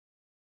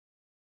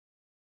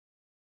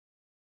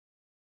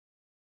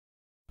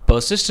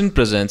Persistent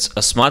presents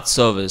a smart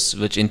service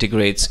which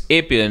integrates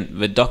Appian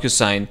with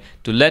DocuSign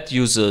to let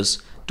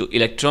users to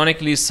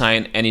electronically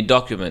sign any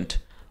document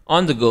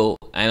on the go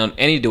and on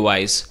any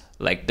device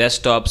like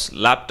desktops,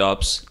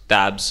 laptops,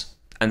 tabs,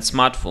 and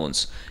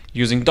smartphones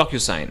using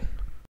DocuSign.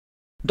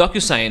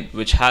 DocuSign,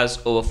 which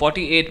has over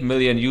 48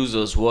 million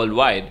users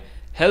worldwide,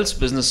 helps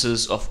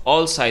businesses of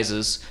all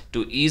sizes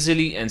to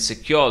easily and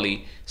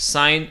securely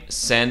sign,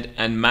 send,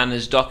 and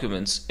manage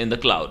documents in the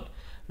cloud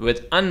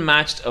with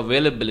unmatched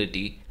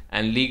availability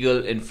and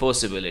legal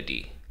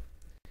enforceability.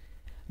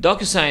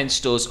 DocuSign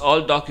stores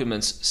all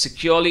documents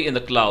securely in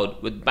the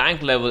cloud with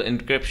bank-level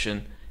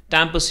encryption,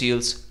 tamper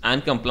seals,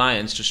 and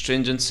compliance to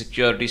stringent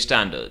security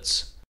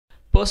standards.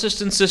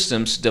 Persistent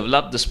Systems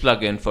developed this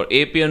plugin for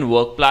Appian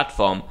Work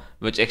Platform,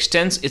 which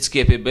extends its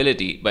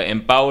capability by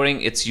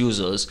empowering its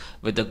users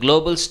with a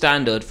global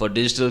standard for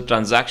digital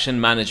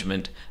transaction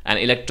management and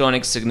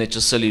electronic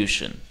signature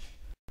solution.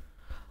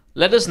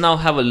 Let us now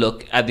have a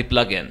look at the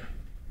plugin.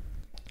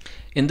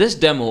 In this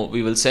demo,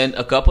 we will send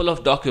a couple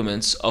of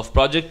documents of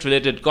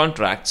project-related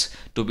contracts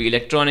to be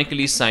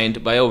electronically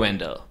signed by a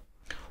vendor.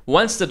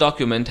 Once the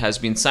document has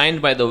been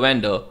signed by the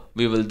vendor,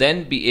 we will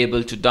then be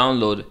able to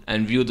download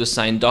and view the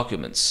signed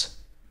documents.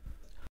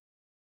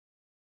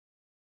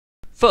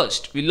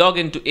 First, we log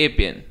into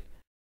Appian.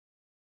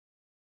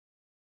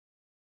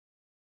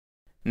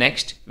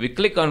 Next, we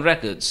click on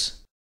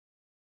Records.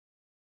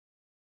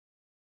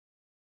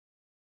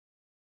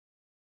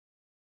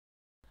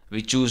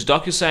 We choose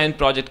DocuSign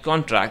Project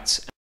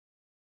Contracts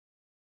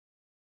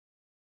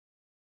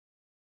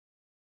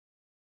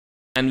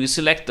and we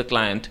select the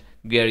client,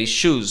 Gary's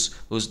Shoes,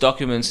 whose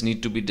documents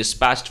need to be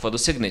dispatched for the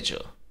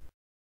signature.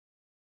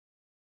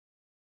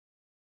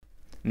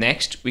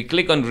 Next, we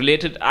click on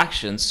Related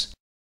Actions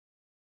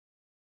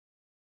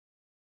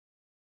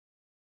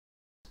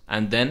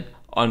and then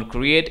on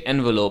Create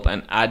Envelope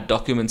and Add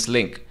Documents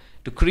link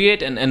to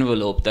create an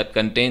envelope that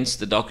contains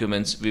the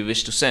documents we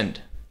wish to send.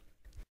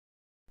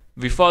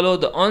 We follow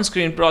the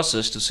on-screen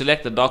process to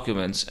select the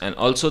documents and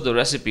also the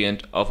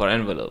recipient of our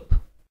envelope.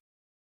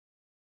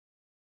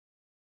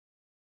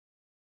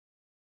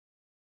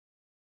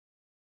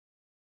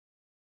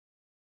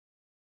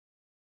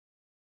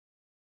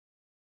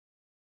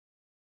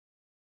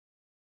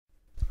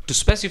 To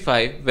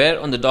specify where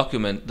on the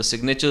document the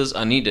signatures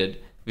are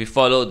needed, we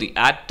follow the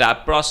Add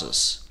tab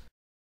process.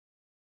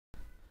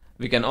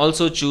 We can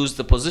also choose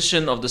the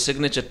position of the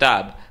signature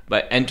tab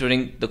by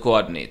entering the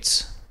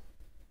coordinates.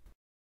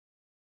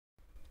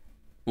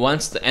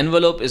 Once the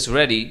envelope is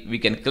ready, we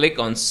can click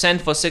on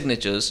Send for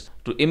Signatures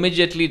to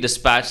immediately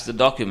dispatch the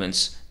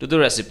documents to the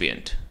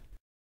recipient.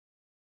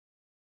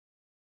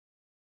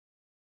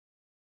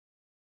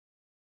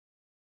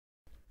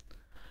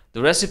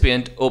 The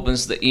recipient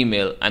opens the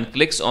email and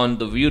clicks on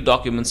the View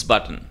Documents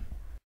button.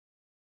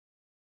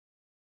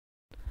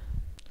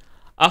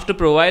 After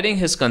providing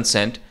his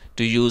consent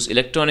to use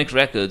electronic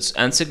records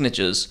and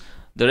signatures,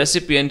 the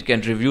recipient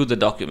can review the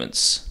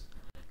documents.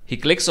 He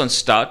clicks on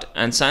Start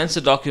and signs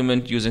the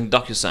document using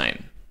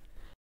DocuSign.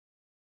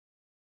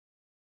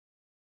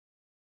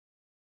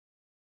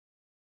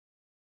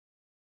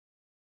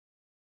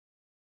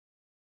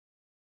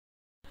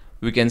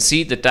 We can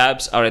see the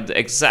tabs are at the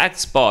exact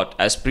spot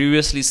as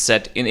previously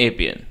set in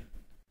Appian.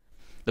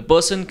 The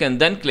person can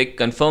then click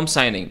Confirm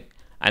Signing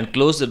and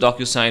close the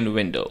DocuSign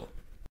window.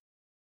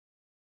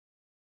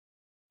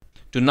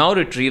 To now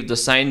retrieve the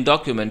signed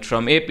document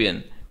from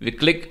Appian, we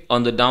click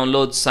on the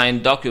Download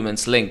Signed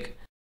Documents link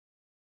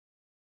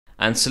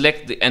and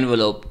select the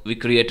envelope we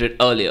created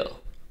earlier.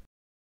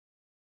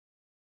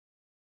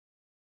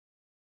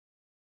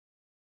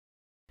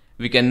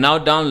 We can now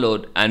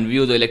download and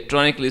view the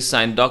electronically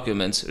signed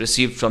documents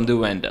received from the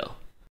vendor.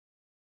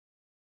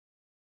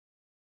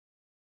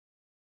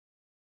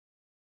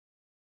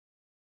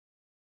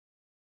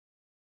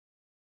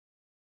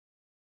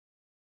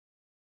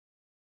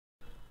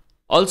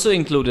 Also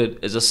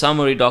included is a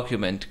summary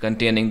document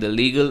containing the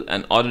legal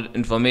and audit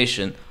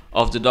information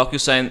of the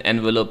DocuSign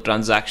envelope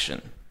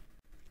transaction.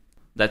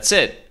 That's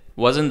it.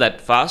 Wasn't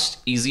that fast,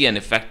 easy, and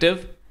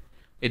effective?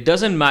 It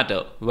doesn't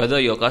matter whether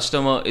your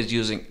customer is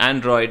using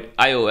Android,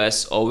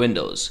 iOS, or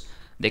Windows.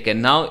 They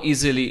can now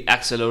easily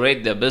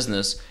accelerate their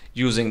business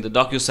using the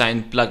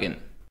DocuSign plugin.